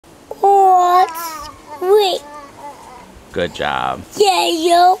wait. Good job.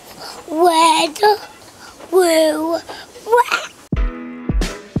 Yellow, red, blue, black.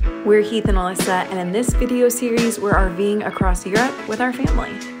 We're Heath and Alyssa, and in this video series, we're RVing across Europe with our family.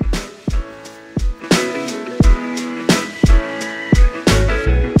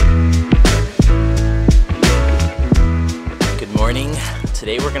 Good morning.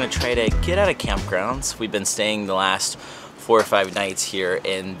 Today we're gonna try to get out of campgrounds. We've been staying the last 4 or 5 nights here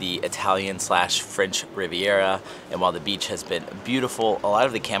in the Italian/French Riviera, and while the beach has been beautiful, a lot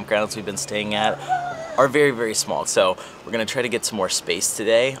of the campgrounds we've been staying at are very, very small. So we're gonna try to get some more space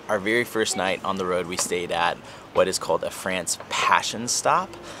today. Our very first night on the road, we stayed at what is called a France Passion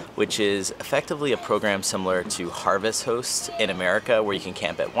Stop, which is effectively a program similar to Harvest hosts in America, where you can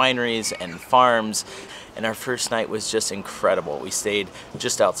camp at wineries and farms. And our first night was just incredible. We stayed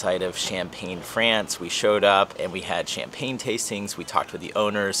just outside of Champagne, France. We showed up and we had champagne tastings. We talked with the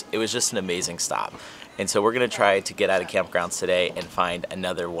owners. It was just an amazing stop. And so we're gonna try to get out of campgrounds today and find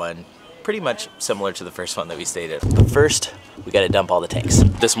another one pretty much similar to the first one that we stayed at. But first, we gotta dump all the tanks.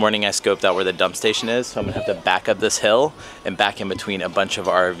 This morning I scoped out where the dump station is, so I'm gonna have to back up this hill and back in between a bunch of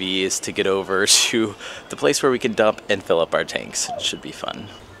RVs to get over to the place where we can dump and fill up our tanks. It should be fun.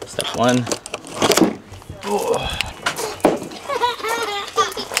 Step one. Oh.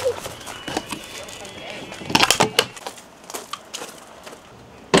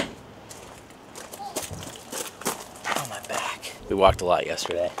 Oh, my back. We walked a lot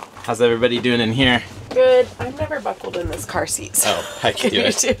yesterday. How's everybody doing in here? Good. I've never buckled in this car seat. So oh, I can do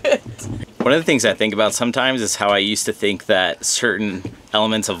it. One of the things I think about sometimes is how I used to think that certain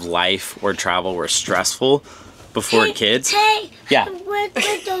elements of life or travel were stressful before kids. Hey, yeah. Where's the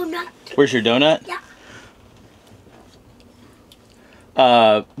donut? Where's your donut? Yeah.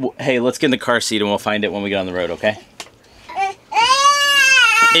 Hey, let's get in the car seat and we'll find it when we get on the road, okay?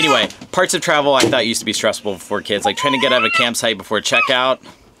 Anyway, parts of travel I thought used to be stressful before kids, like trying to get out of a campsite before checkout.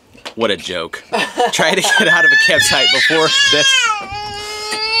 What a joke. Trying to get out of a campsite before this.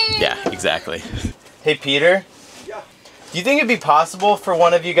 Yeah, exactly. Hey, Peter? Yeah? Do you think it'd be possible for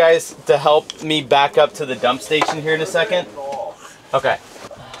one of you guys to help me back up to the dump station here in a second? Okay.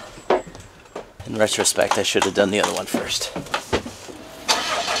 In retrospect, I should have done the other one first.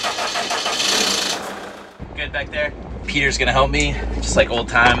 Good back there? Peter's gonna help me, just like old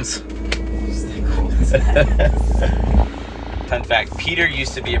times. Fun fact, Peter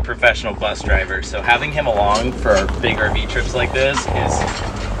used to be a professional bus driver, so having him along for our big RV trips like this is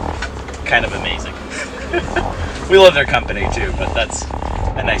kind of amazing. We love their company too, but that's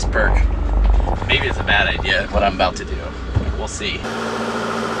a nice perk. Maybe it's a bad idea, what I'm about to do. We'll see.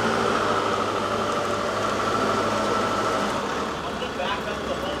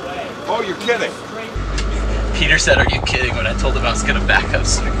 Oh, you're kidding. Peter said, "Are you kidding?" when I told him I was gonna back up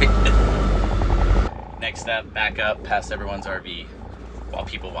straight. Next step, back up past everyone's RV while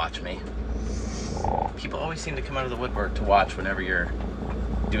people watch me. People always seem to come out of the woodwork to watch whenever you're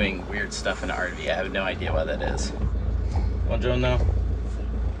doing weird stuff in an RV. I have no idea why that is. Well, Joan, though,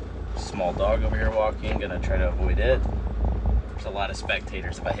 small dog over here walking, gonna try to avoid it. There's a lot of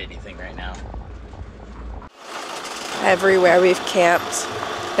spectators if I hit anything right now. Everywhere we've camped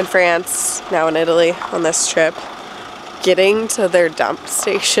in France, now in Italy on this trip, getting to their dump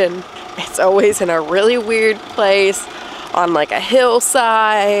station, it's always in a really weird place on like a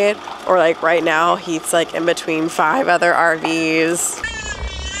hillside, or like right now Heath's like in between 5 other RVs.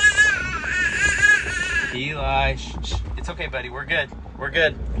 Eli, shh, shh. It's okay, buddy. We're good. We're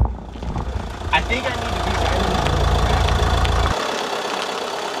good. I think I need to be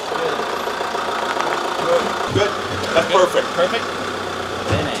Good. That's perfect. Perfect?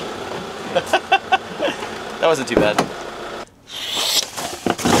 That wasn't too bad.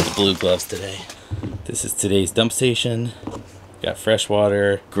 Blue gloves today. This is today's dump station. Got fresh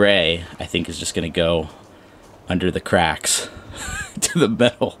water. Gray, I think, is just gonna go under the cracks to the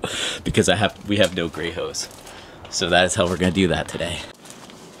metal because we have no gray hose. So that is how we're gonna do that today.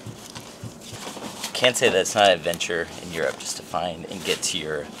 Can't say that it's not an adventure in Europe just to find and get to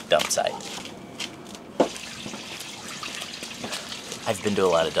your dump site. I've been to a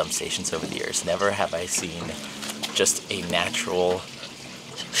lot of dump stations over the years. Never have I seen just a natural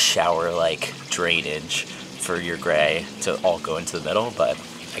shower-like drainage for your gray to all go into the middle, but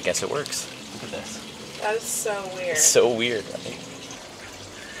I guess it works. Look at this. That is so weird. It's so weird, right?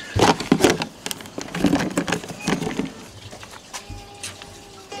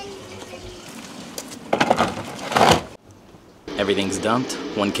 Everything's dumped.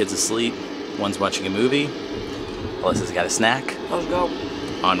 One kid's asleep. One's watching a movie. Alyssa's got a snack. Let's go.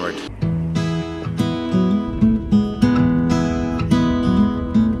 Onward.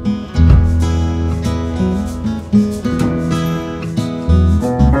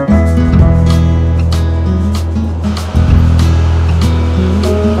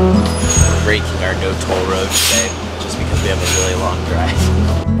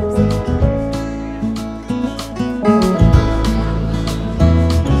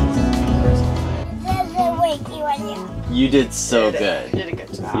 You did so good. You did a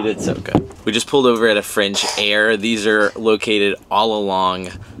good job. You did so good. We just pulled over at a French Air. These are located all along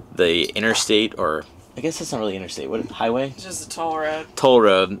the interstate, or I guess it's not really interstate. What, highway? It's just a toll road. Toll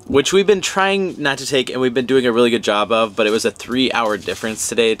road, which we've been trying not to take, and we've been doing a really good job of, but it was a 3-hour difference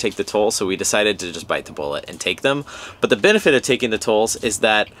today to take the toll, so we decided to just bite the bullet and take them. But the benefit of taking the tolls is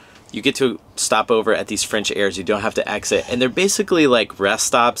that you get to stop over at these French Airs. You don't have to exit, and they're basically like rest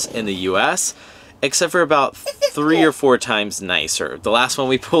stops in the US, except for about 3 or 4 times nicer. The last one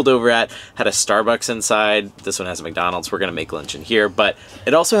we pulled over at had a Starbucks inside. This one has a McDonald's. We're gonna make lunch in here, but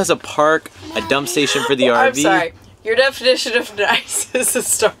it also has a park, a dump station for the RV. I'm sorry. Your definition of nice is a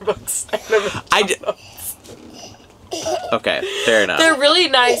Starbucks. Okay, fair enough. They're really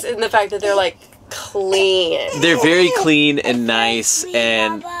nice in the fact that they're like clean. They're very clean and nice,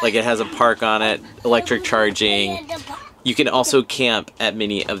 and like it has a park on it, electric charging. You can also camp at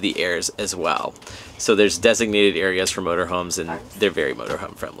many of the Airs as well. So there's designated areas for motorhomes, and they're very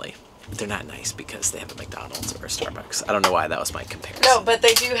motorhome friendly. They're not nice because they have a McDonald's or a Starbucks. I don't know why that was my comparison. No, but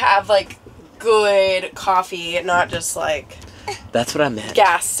they do have like good coffee, not just like that's what I meant.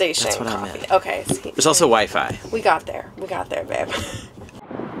 Gas station That's what coffee. I meant. Okay. See, there's also Wi-Fi. We got there. We got there, babe.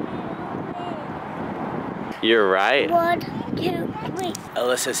 You're right. 1, 2, 3.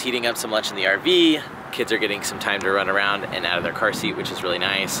 Alyssa's heating up some lunch in the RV. Kids are getting some time to run around and out of their car seat, which is really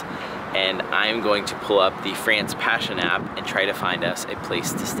nice. And I'm going to pull up the France Passion app and try to find us a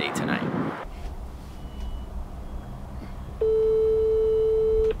place to stay tonight.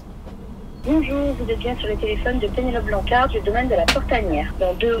 Bonjour, vous êtes bien sur le téléphone de Pénélope Blancard du domaine de la Portanière.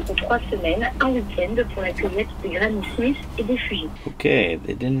 Dans 2 ou 3 semaines, un week-end pour la cueillette des Granny Smith et des Fugis. Okay,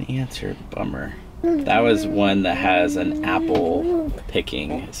 they didn't answer. Bummer. That was one that has an apple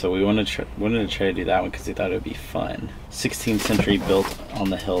picking, so we wanted to try to do that one because we thought it would be fun. 16th century, built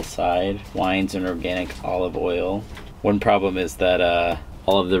on the hillside, wines and organic olive oil. One problem is that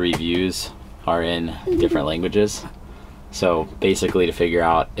all of the reviews are in different languages. So basically, to figure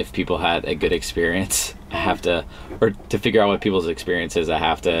out if people had a good experience, I have to, or to figure out what people's experience is, I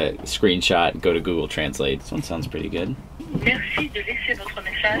have to screenshot and go to Google Translate. This one sounds pretty good. Merci de laisser votre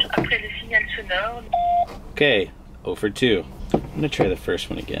message après le signal sonore. Okay, 0 for 2. I'm gonna try the first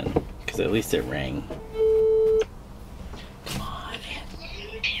one again, because at least it rang. Come on.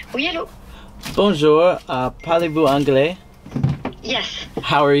 Oui, allô? Bonjour, parlez-vous anglais? Yes.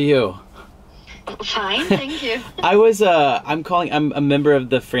 How are you? Fine, thank you. I'm a member of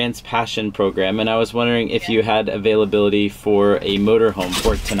the France Passion program, and I was wondering if you had availability for a motorhome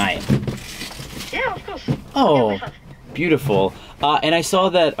for tonight. Yeah, of course. Oh, beautiful. And I saw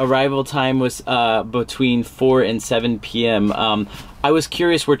that arrival time was between 4 and 7 p.m. I was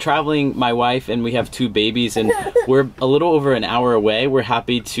curious, we're traveling, my wife, and we have 2 babies, and we're a little over an hour away. We're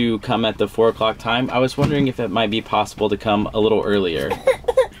happy to come at the 4 o'clock time. I was wondering if it might be possible to come a little earlier.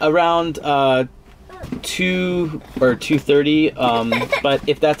 Around 2 or 2:30, but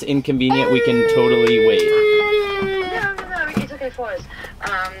if that's inconvenient, we can totally wait. No, it's okay for us.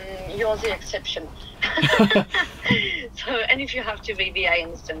 You're the exception. So, and if you have to, baby, I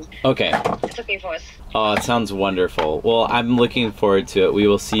understand. Okay. It's okay for us. Oh, it sounds wonderful. Well, I'm looking forward to it. We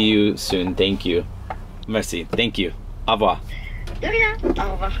will see you soon. Thank you. Merci. Thank you. Au revoir. De rien.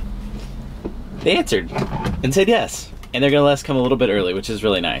 Au revoir. They answered and said yes. And they're gonna let us come a little bit early, which is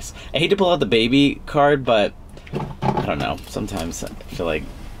really nice. I hate to pull out the baby card, but I don't know. Sometimes I feel like,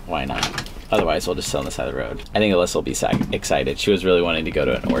 why not? Otherwise, we'll just sit on the side of the road. I think Alyssa will be excited. She was really wanting to go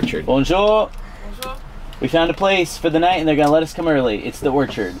to an orchard. Bonjour. Bonjour. We found a place for the night, and they're gonna let us come early. It's the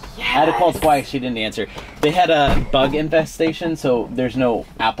orchard. Yes. I had to call twice. She didn't answer. They had a bug infestation, so there's no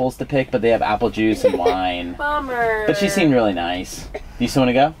apples to pick, but they have apple juice and wine. Bummer. But she seemed really nice. Do you still want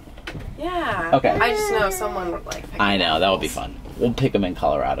to go? Yeah. Okay. I just know someone would like. I know, that would be fun. We'll pick them in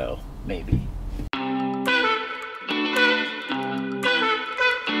Colorado, maybe.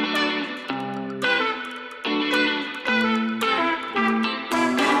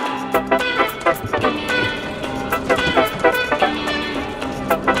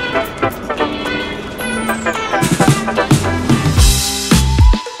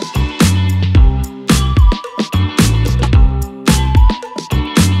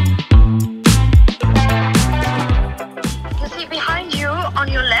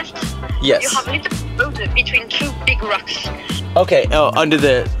 Yes. You have a little road between 2 big rocks. Okay, oh, in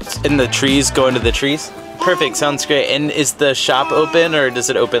the trees, go into the trees? Perfect, sounds great. And is the shop open or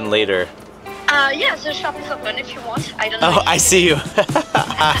does it open later? Yeah, the shop is open if you want. I don't know. Oh, I see you.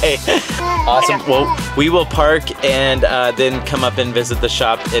 Hi. Awesome. Well, we will park and then come up and visit the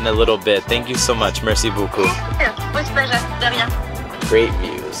shop in a little bit. Thank you so much. Merci beaucoup. With pleasure. De rien. Great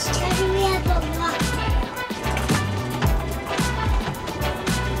views.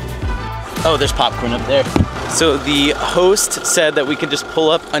 Oh, there's popcorn up there. So the host said that we can just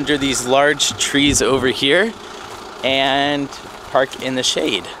pull up under these large trees over here and park in the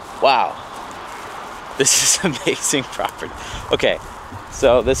shade. Wow. This is amazing property. Okay,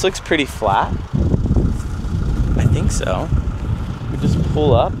 so this looks pretty flat. I think so. We just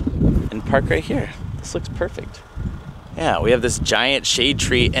pull up and park right here. This looks perfect. Yeah, we have this giant shade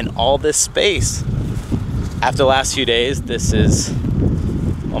tree and all this space. After the last few days, this is,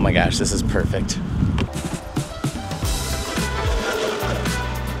 oh my gosh, this is perfect.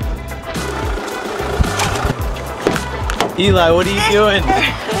 Eli, what are you doing?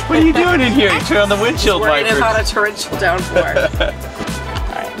 What are you doing in here? Turn on the windshield Worried wipers. about a torrential downpour. Alright,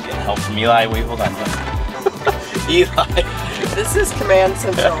 I'm getting help from Eli. Wait, hold on. Eli. This is Command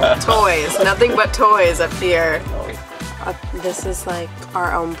Central. Toys. Nothing but toys up here. This is like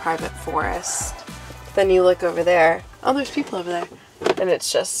our own private forest. Then you look over there. Oh, there's people over there. And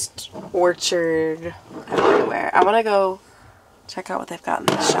it's just orchard everywhere. I want to go check out what they've got in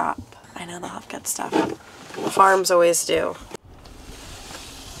the shop. I know they'll have good stuff. Farms always do.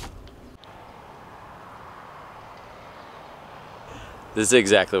 This is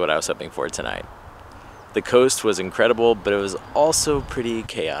exactly what I was hoping for tonight. The coast was incredible, but it was also pretty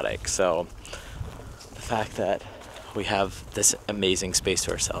chaotic. So the fact that we have this amazing space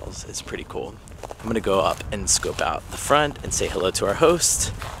to ourselves is pretty cool. I'm gonna go up and scope out the front and say hello to our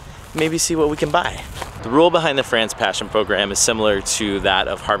host, maybe see what we can buy. The rule behind the France Passion program is similar to that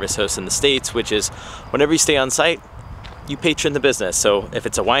of Harvest Hosts in the States, which is whenever you stay on site, you patron the business. So if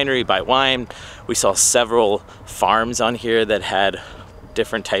it's a winery, buy wine. We saw several farms on here that had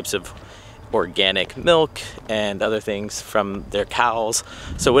different types of organic milk and other things from their cows.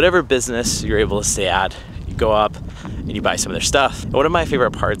 So whatever business you're able to stay at, you go up and you buy some of their stuff. And one of my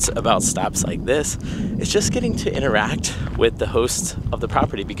favorite parts about stops like this is just getting to interact with the host of the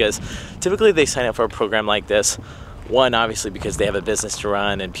property, because typically they sign up for a program like this, one, obviously because they have a business to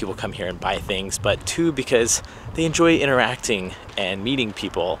run and people come here and buy things, but two, because they enjoy interacting and meeting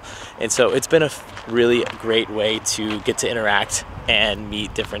people. And so it's been a really great way to get to interact and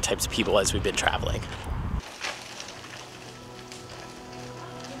meet different types of people as we've been traveling.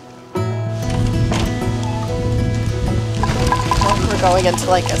 We're going into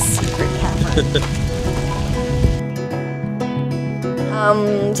like a secret cavern.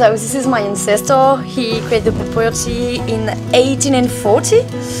 So this is my ancestor. He created the property in 1840,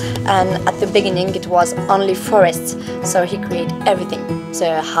 and at the beginning it was only forest. So he created everything: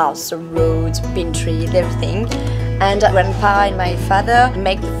 the house, the roads, pine trees, everything. And grandpa and my father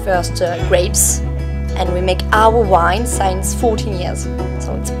make the first grapes, and we make our wine since 14 years.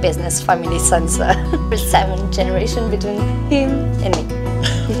 So it's business family since 7 generations between him and me.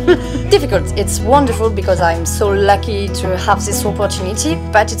 Difficult. It's wonderful because I'm so lucky to have this opportunity,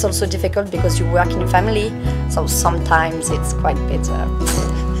 but it's also difficult because you work in a family, so sometimes it's quite a bit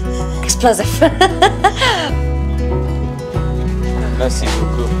explosive. Merci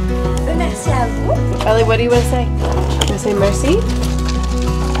beaucoup. Merci à vous. Ellie, what do you want to say? You want to say merci?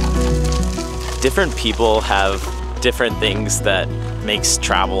 Different people have different things that makes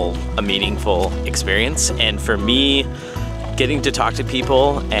travel a meaningful experience, and for me, getting to talk to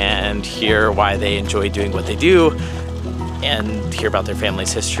people and hear why they enjoy doing what they do and hear about their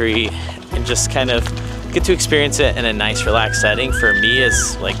family's history and just kind of get to experience it in a nice relaxed setting, for me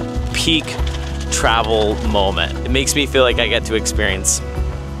is like peak travel moment. It makes me feel like I get to experience,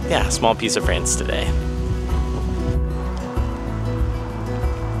 yeah, a small piece of France today.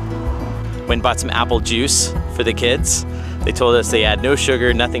 Went and bought some apple juice for the kids. They told us they add no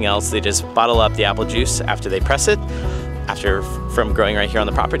sugar, nothing else. They just bottle up the apple juice after they press it, from growing right here on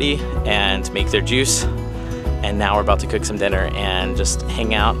the property, and make their juice. And now we're about to cook some dinner and just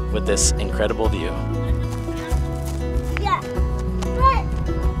hang out with this incredible view. Yeah. What?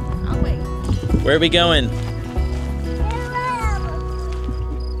 I'll wait. Where are we going?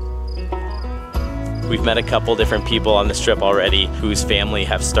 We've met a couple different people on this trip already whose family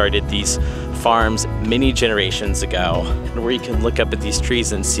have started these farms many generations ago, and where you can look up at these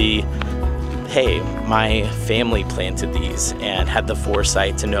trees and see, hey, my family planted these and had the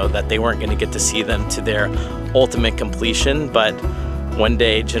foresight to know that they weren't going to get to see them to their ultimate completion, but one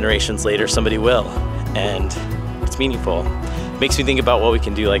day, generations later, somebody will, and it's meaningful. Makes me think about what we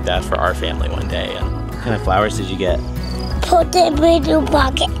can do like that for our family one day. And what kind of flowers did you get? Put them in your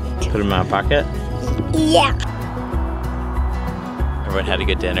pocket. Put them in my pocket. Yeah. Everyone had a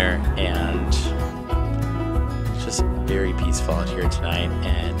good dinner, and it's just very peaceful out here tonight,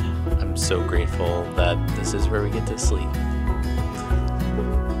 and I'm so grateful that this is where we get to sleep.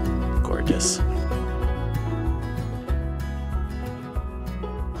 Gorgeous.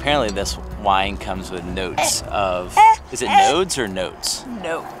 Apparently this wine comes with notes of, is it nodes or notes?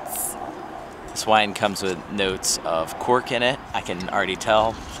 Notes. This wine comes with notes of cork in it, I can already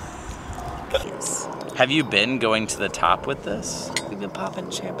tell. Yes. Have you been going to the top with this? We've been popping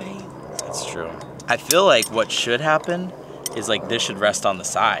champagne. That's true. I feel like what should happen is like this should rest on the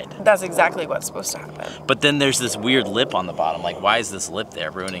side. That's exactly what's supposed to happen. But then there's this weird lip on the bottom. Like, why is this lip there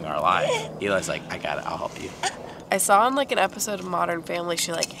ruining our life? Eli's like, I got it, I'll help you. I saw in like an episode of Modern Family,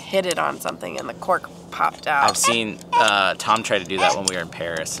 she like hit it on something and the cork popped out. I've seen Tom try to do that when we were in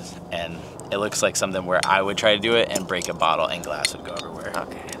Paris, and it looks like something where I would try to do it and break a bottle and glass would go everywhere.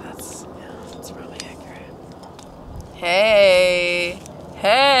 Okay, that's probably accurate. Hey!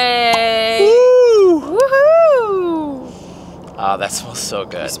 Hey! Woo! Woohoo! Oh, that smells so You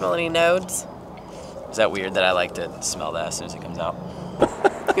good. smell any nodes? Is that weird that I like to smell that as soon as it comes out?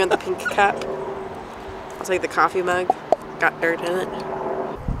 You want the pink cup? I'll take the coffee mug. Got dirt in it.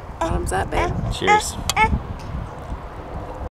 Bottoms up, babe. Cheers.